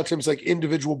lot of times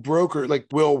individual broker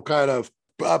will kind of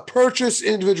purchase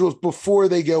individuals before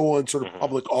they go on sort of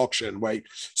public auction, right?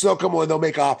 So they'll come on, they'll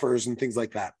make offers and things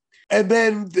like that. And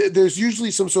then there's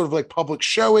usually some sort of public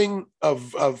showing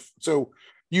of so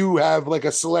you have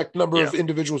a select number of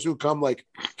individuals who come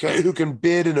who can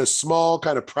bid in a small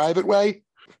kind of private way.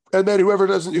 And then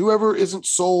whoever isn't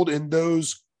sold in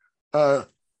those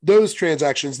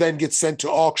transactions then gets sent to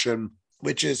auction,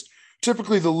 which is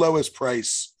typically the lowest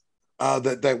price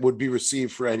that would be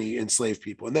received for any enslaved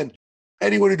people. And then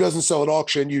anyone who doesn't sell at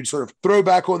auction, you'd sort of throw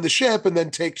back on the ship and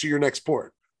then take to your next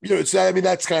port.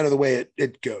 That's kind of the way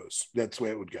it goes. That's the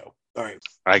way it would go. All right.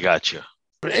 I got you.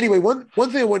 But anyway, one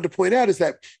thing I wanted to point out is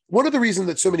that one of the reasons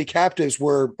that so many captives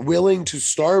were willing to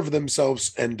starve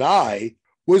themselves and die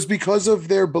was because of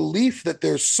their belief that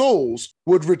their souls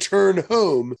would return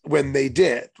home when they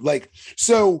did.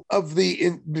 So of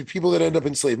the people that end up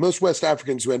enslaved, most West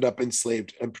Africans who end up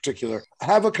enslaved in particular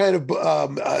have a kind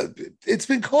of, it's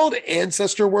been called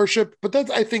ancestor worship, but that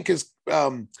I think is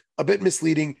a bit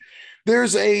misleading.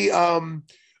 There's a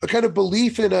kind of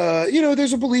belief in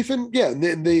there's a belief in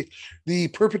the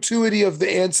perpetuity of the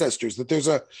ancestors, that there's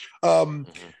a,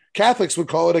 Catholics would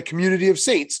call it a community of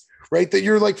saints, right? That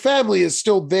your family is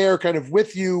still there kind of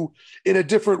with you in a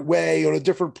different way, on a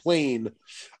different plane,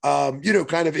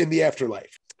 kind of in the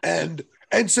afterlife. And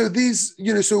so these,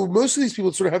 so most of these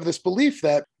people sort of have this belief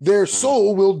that their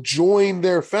soul will join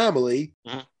their family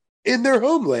in their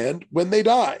homeland when they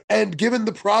die. And given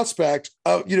the prospect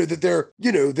of, that they're,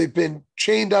 they've been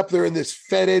chained up, they're in this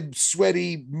fetid,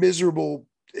 sweaty, miserable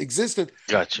existence.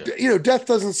 Gotcha. Death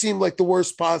doesn't seem like the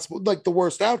worst possible, the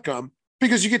worst outcome,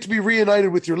 because you get to be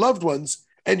reunited with your loved ones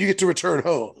and you get to return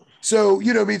home. So,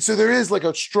 so there is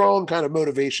a strong kind of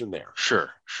motivation there.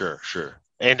 Sure.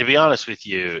 And to be honest with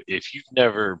you, if you've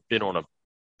never been on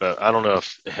I don't know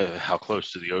how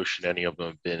close to the ocean any of them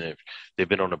have been. If they've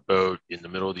been on a boat in the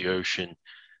middle of the ocean,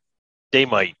 they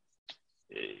might,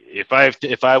 if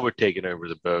I were taking over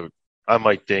the boat, I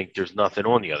might think there's nothing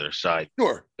on the other side.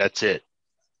 Sure. That's it.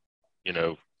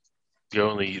 The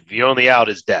only out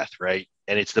is death, right?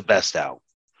 And it's the best out.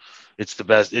 It's the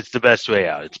best way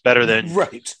out. It's better than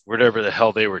whatever the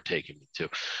hell they were taking me to.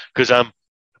 Because I'm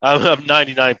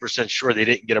 99% sure they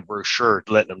didn't get a brochure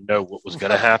letting them know what was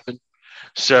going to happen.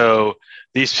 So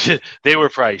they were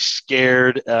probably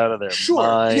scared out of their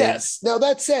mind. Yes. Now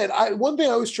that said, one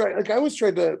thing I was trying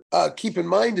to keep in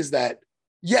mind is that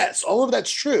yes, all of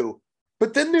that's true,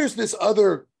 but then there's this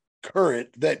other current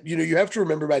that you have to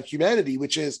remember about humanity,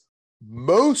 which is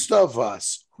most of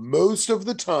us, most of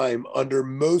the time, under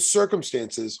most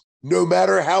circumstances, no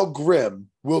matter how grim,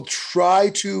 will try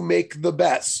to make the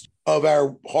best of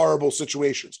our horrible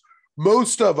situations.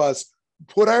 Most of us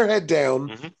put our head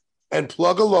down and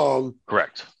plug along.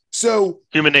 Correct. So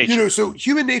human nature. So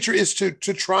human nature is to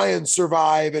try and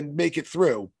survive and make it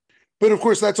through. But of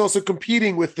course, that's also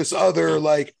competing with this other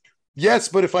yes,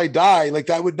 but if I die,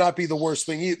 that would not be the worst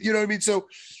thing. You know what I mean? So,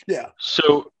 yeah.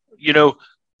 So,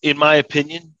 In my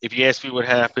opinion, if you ask me what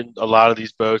happened, a lot of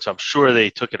these boats, I'm sure they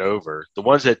took it over. The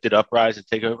ones that did uprise and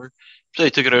take over, so they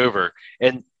took it over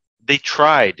and they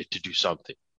tried to do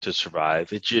something to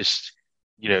survive. It just,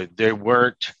 they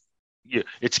weren't.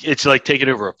 It's like taking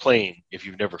over a plane if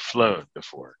you've never flown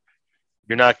before.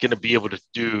 You're not going to be able to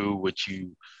do what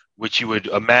you would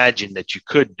imagine that you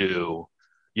could do,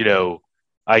 you know,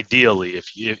 ideally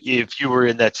if you were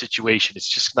in that situation. It's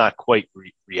just not quite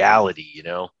reality.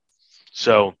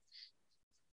 So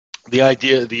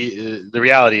the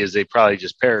reality is they probably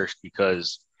just perished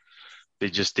because they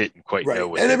just didn't quite know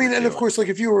what and they I mean, were and doing. of course, like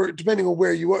if you were, depending on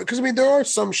where you are, because I mean, there are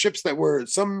some ships that were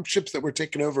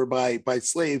taken over by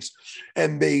slaves,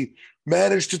 and they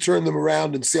managed to turn them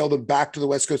around and sail them back to the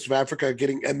west coast of Africa,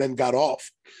 and then got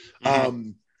off.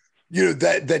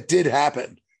 That did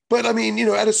happen. But I mean,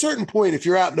 at a certain point, if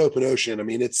you're out in open ocean, I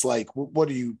mean, it's like, what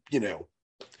do you,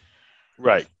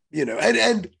 Right.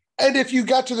 And if you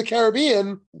got to the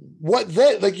Caribbean, what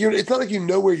then? Like, it's not like you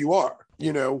know where you are.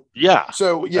 Yeah.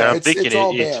 So yeah, it's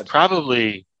all bad.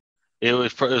 It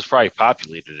was probably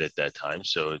populated at that time,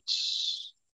 so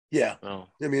it's I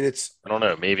mean, I don't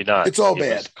know, maybe not. It's all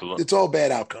bad. It's all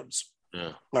bad outcomes.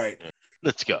 Yeah. All right. Yeah.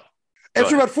 Let's go.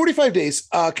 After about 45 days,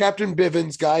 Captain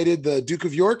Bivens guided the Duke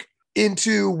of York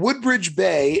into Woodbridge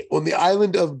Bay on the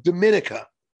island of Dominica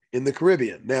in the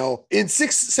Caribbean. Now, in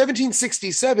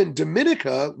 1767,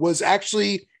 Dominica was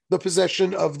actually the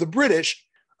possession of the British,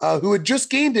 who had just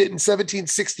gained it in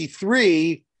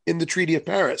 1763 in the Treaty of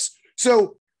Paris.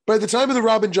 So by the time of the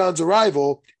Robin John's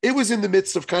arrival, it was in the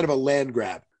midst of kind of a land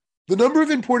grab. The number of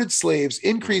imported slaves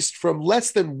increased from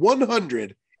less than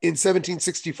 100 in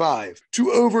 1765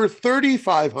 to over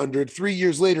 3,500 3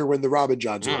 years later when the Robin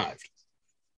Johns arrived.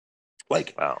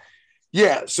 Wow.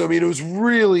 Yeah. So, I mean, it was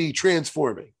really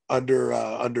transforming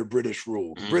under British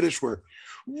rule. The British were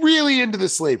really into the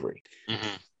slavery.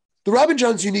 The Robin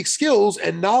Johns' unique skills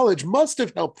and knowledge must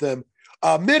have helped them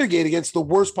mitigate against the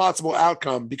worst possible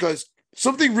outcome, because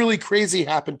something really crazy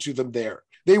happened to them there.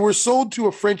 They were sold to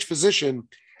a French physician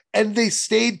and they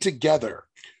stayed together,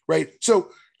 right?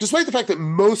 So despite the fact that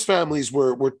most families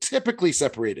were typically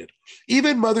separated,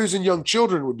 even mothers and young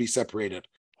children would be separated.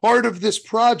 Part of this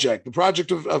project, the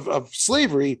project of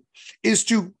slavery, is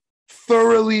to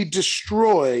thoroughly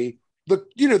destroy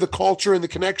the culture and the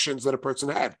connections that a person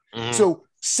had. So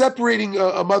separating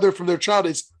a mother from their child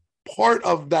is part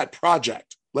of that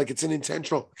project. Like, it's an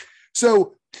intentional.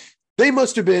 So they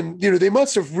must have been, they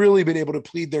must have really been able to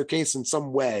plead their case in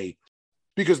some way,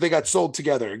 because they got sold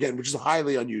together, again, which is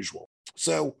highly unusual.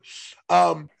 So,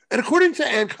 and according to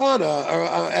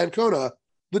Ancona,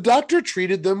 the doctor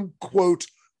treated them, quote,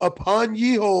 upon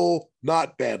ye whole,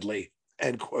 not badly,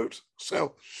 end quote.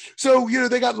 So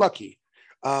they got lucky.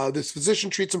 This physician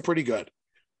treats them pretty good.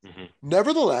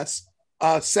 Nevertheless,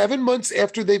 7 months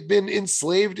after they've been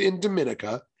enslaved in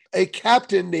Dominica, a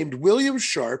captain named William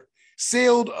Sharp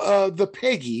sailed the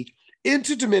Peggy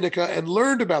into Dominica and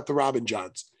learned about the Robin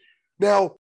Johns.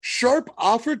 Now, Sharp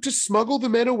offered to smuggle the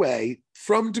men away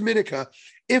from Dominica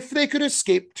if they could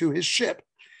escape to his ship.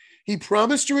 He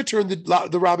promised to return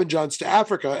the Robin Johns to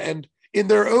Africa, and in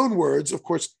their own words, of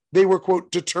course, they were,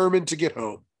 quote, determined to get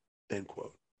home, end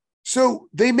quote. So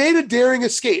they made a daring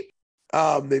escape.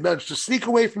 They managed to sneak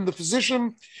away from the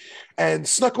physician and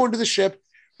snuck onto the ship.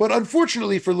 But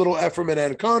unfortunately for little Ephraim and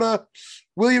Ancona,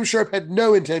 William Sharp had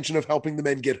no intention of helping the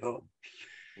men get home.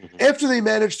 After they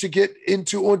managed to get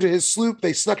onto his sloop,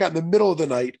 they snuck out in the middle of the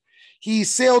night. He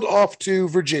sailed off to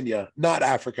Virginia, not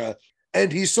Africa,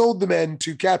 and he sold the men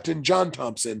to Captain John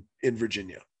Thompson in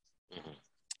Virginia.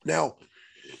 Now,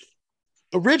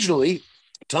 originally,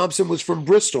 Thompson was from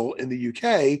Bristol in the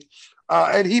UK,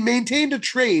 and he maintained a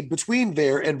trade between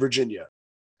there and Virginia.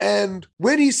 And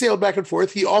when he sailed back and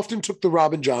forth, he often took the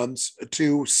Robin Johns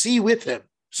to sea with him.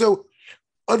 So,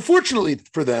 unfortunately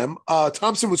for them,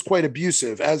 Thompson was quite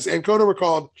abusive. As Ancona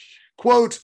recalled,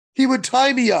 quote, he would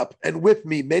tie me up and whip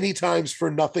me many times for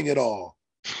nothing at all.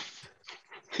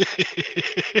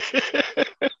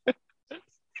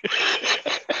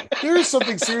 There is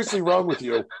something seriously wrong with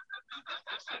you.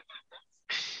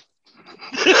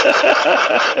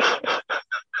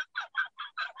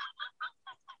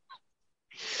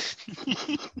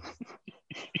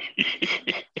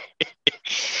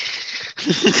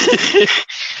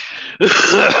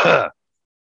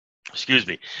 Excuse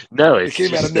me. No, it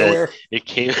came out of nowhere. It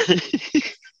came.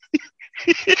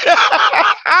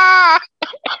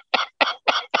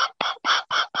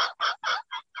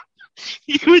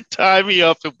 He would tie me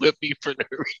up and whip me for no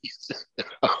reason.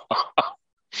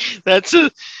 That's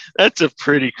a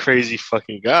pretty crazy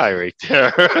fucking guy right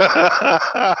there.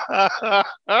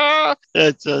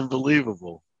 That's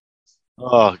unbelievable.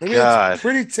 Oh, I mean, God. it's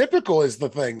pretty typical is the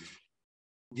thing.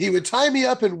 He would tie me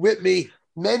up and whip me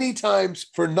many times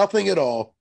for nothing at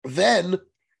all. Then,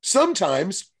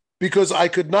 sometimes, because I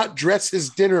could not dress his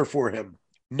dinner for him,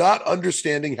 not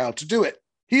understanding how to do it.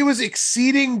 He was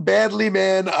exceeding badly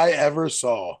man I ever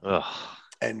saw. Ugh.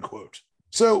 End quote.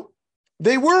 So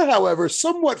they were, however,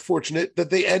 somewhat fortunate that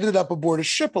they ended up aboard a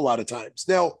ship a lot of times.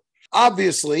 Now,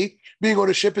 obviously, being on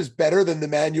a ship is better than the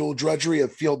manual drudgery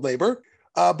of field labor,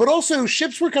 but also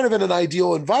ships were kind of in an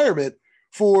ideal environment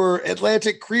for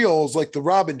Atlantic Creoles like the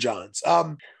Robin Johns.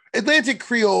 Atlantic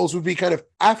Creoles would be kind of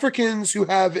Africans who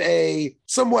have a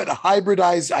somewhat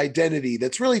hybridized identity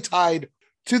that's really tied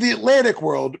to the Atlantic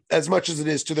world as much as it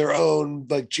is to their own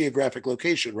like geographic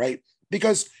location, right?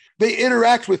 Because they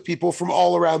interact with people from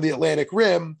all around the Atlantic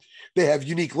Rim. They have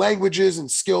unique languages and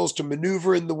skills to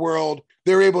maneuver in the world.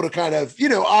 They're able to kind of,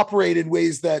 operate in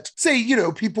ways that say,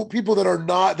 people that are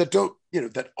not, that don't,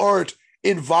 that aren't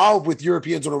involved with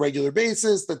Europeans on a regular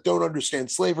basis, that don't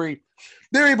understand slavery.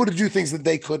 They're able to do things that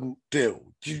they couldn't do.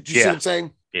 Do you see what I'm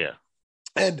saying? Yeah.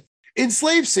 And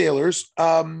enslaved sailors,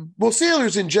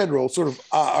 sailors in general sort of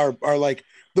are like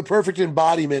the perfect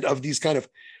embodiment of these kind of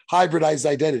hybridized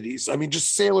identities. I mean,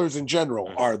 just sailors in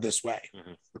general are this way.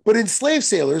 Mm-hmm. But enslaved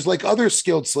sailors, like other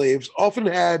skilled slaves, often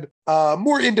had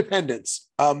more independence.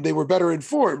 They were better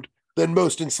informed than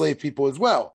most enslaved people as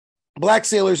well. Black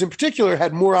sailors in particular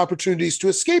had more opportunities to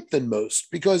escape than most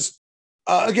because,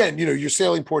 again, you're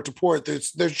sailing port to port.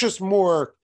 There's just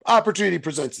more opportunity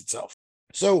presents itself.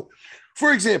 So,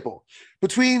 for example,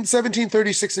 between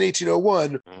 1736 and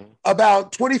 1801,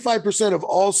 about 25% of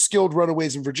all skilled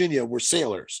runaways in Virginia were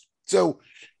sailors. So,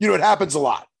 it happens a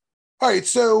lot. All right,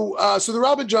 so the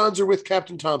Robin Johns are with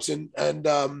Captain Thompson, and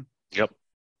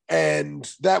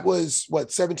and that was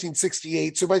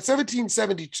 1768. So by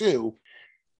 1772,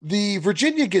 the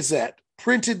Virginia Gazette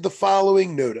printed the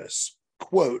following notice: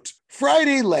 quote,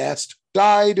 "Friday last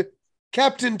died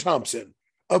Captain Thompson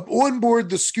on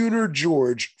board the schooner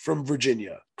George from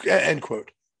Virginia," end quote.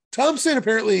 Thompson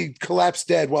apparently collapsed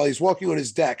dead while he's walking on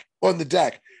the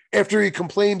deck after he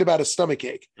complained about a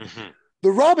stomachache. Mm-hmm.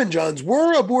 The Robin Johns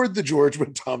were aboard the George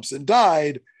when Thompson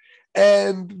died,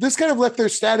 and this kind of left their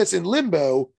status in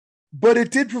limbo, but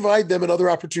it did provide them another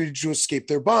opportunity to escape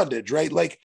their bondage, right?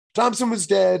 Like Thompson was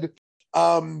dead.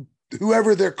 Whoever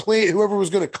was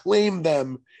going to claim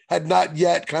them had not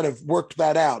yet kind of worked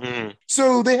that out. Mm.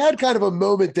 So they had kind of a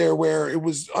moment there where it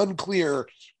was unclear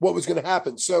what was going to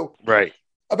happen. So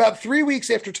about 3 weeks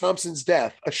after Thompson's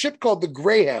death, a ship called the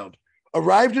Greyhound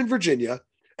arrived in Virginia,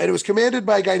 and it was commanded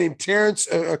by a guy named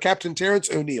Captain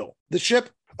Terrence O'Neill. The ship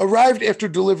arrived after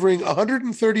delivering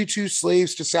 132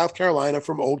 slaves to South Carolina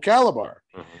from Old Calabar.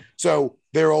 Mm-hmm. So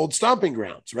their old stomping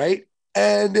grounds, right?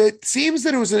 And it seems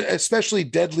that it was an especially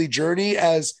deadly journey,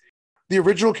 as the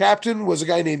original captain was a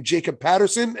guy named Jacob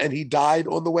Patterson, and he died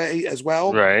on the way as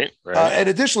well. Right. And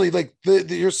additionally,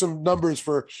 here's some numbers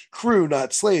for crew,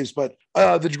 not slaves, but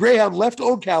the Greyhound left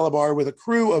Old Calabar with a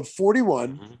crew of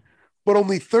 41, mm-hmm. but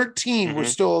only 13 mm-hmm. were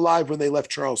still alive when they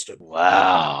left Charleston.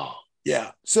 Wow.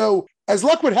 Yeah. So as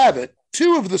luck would have it,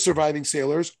 2 of the surviving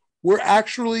sailors were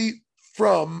actually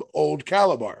from Old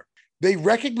Calabar. They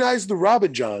recognized the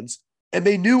Robin Johns, and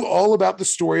they knew all about the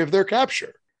story of their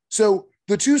capture. So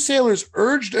the 2 sailors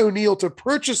urged O'Neill to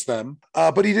purchase them,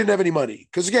 but he didn't have any money.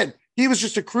 Because again, he was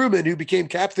just a crewman who became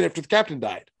captain after the captain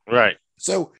died. Right.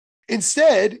 So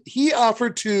instead, he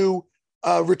offered to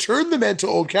return the men to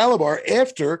Old Calabar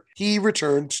after he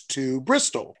returned to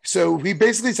Bristol. So he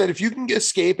basically said, if you can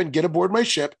escape and get aboard my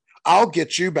ship, I'll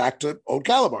get you back to Old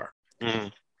Calabar. Mm-hmm.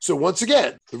 So once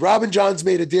again, the Robin Johns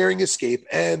made a daring escape.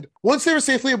 And once they were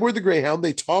safely aboard the Greyhound,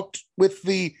 they talked with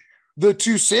the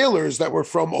 2 sailors that were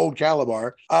from Old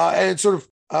Calabar and sort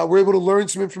of were able to learn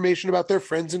some information about their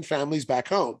friends and families back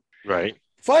home. Right.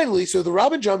 Finally, so the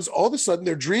Robin Johns, all of a sudden,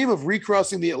 their dream of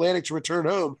recrossing the Atlantic to return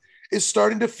home is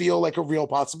starting to feel like a real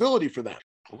possibility for them.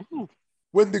 Ooh.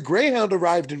 When the Greyhound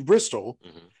arrived in Bristol,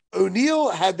 mm-hmm.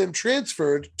 O'Neill had them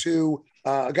transferred to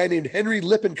a guy named Henry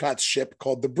Lippincott's ship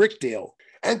called the Brickdale.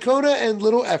 Ancona and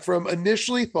Little Ephraim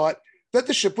initially thought that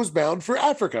the ship was bound for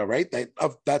Africa, right?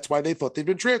 That's why they thought they'd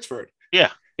been transferred. Yeah.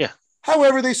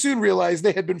 However, they soon realized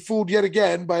they had been fooled yet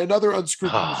again by another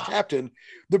unscrupulous captain.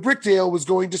 The Brickdale was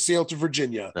going to sail to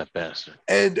Virginia. That bastard.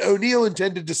 And O'Neill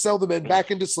intended to sell the men back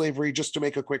into slavery just to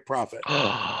make a quick profit.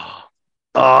 Oh,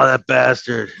 that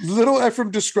bastard. Little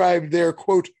Ephraim described their,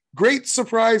 quote, great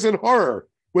surprise and horror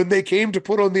when they came to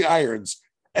put on the irons.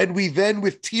 And we then,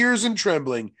 with tears and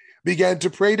trembling, began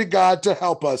to pray to God to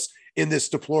help us in this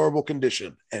deplorable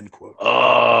condition, end quote.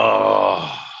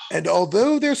 Oh. And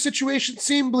although their situation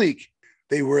seemed bleak,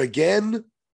 they were again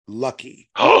lucky,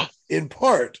 in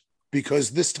part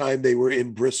because this time they were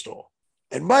in Bristol.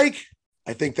 And Mike,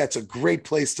 I think that's a great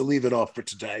place to leave it off for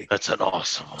today. That's an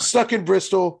awesome one. Stuck in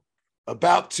Bristol,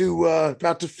 about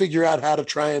to figure out how to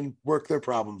try and work their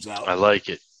problems out. I like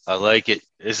it.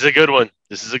 This is a good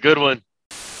one.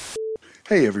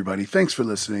 Hey, everybody. Thanks for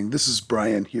listening. This is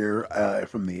Brian here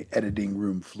from the editing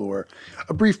room floor.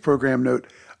 A brief program note.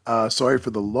 Sorry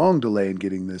for the long delay in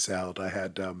getting this out. I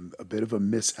had a bit of a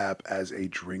mishap as a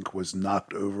drink was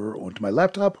knocked over onto my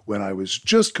laptop when I was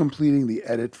just completing the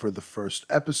edit for the first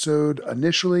episode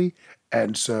initially,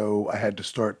 and so I had to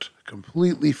start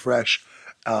completely fresh.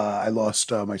 I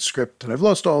lost my script, and I've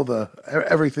lost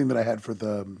everything that I had for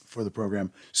the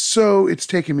program. So it's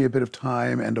taken me a bit of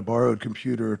time and a borrowed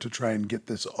computer to try and get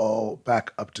this all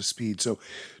back up to speed. So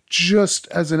just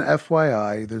as an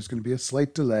FYI, there's going to be a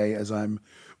slight delay as I'm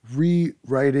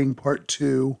rewriting part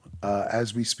 2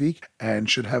 as we speak, and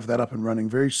should have that up and running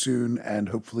very soon, and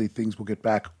hopefully things will get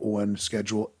back on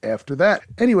schedule after that.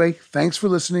 Anyway, thanks for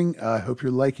listening. I hope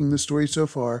you're liking the story so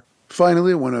far.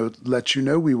 Finally, I want to let you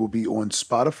know we will be on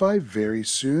Spotify very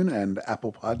soon and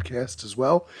Apple Podcasts as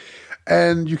well.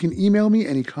 And you can email me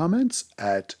any comments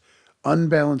at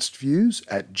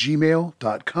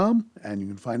unbalancedviews@gmail.com. And you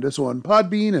can find us on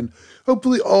Podbean and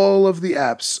hopefully all of the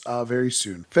apps very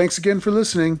soon. Thanks again for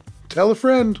listening. Tell a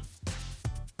friend.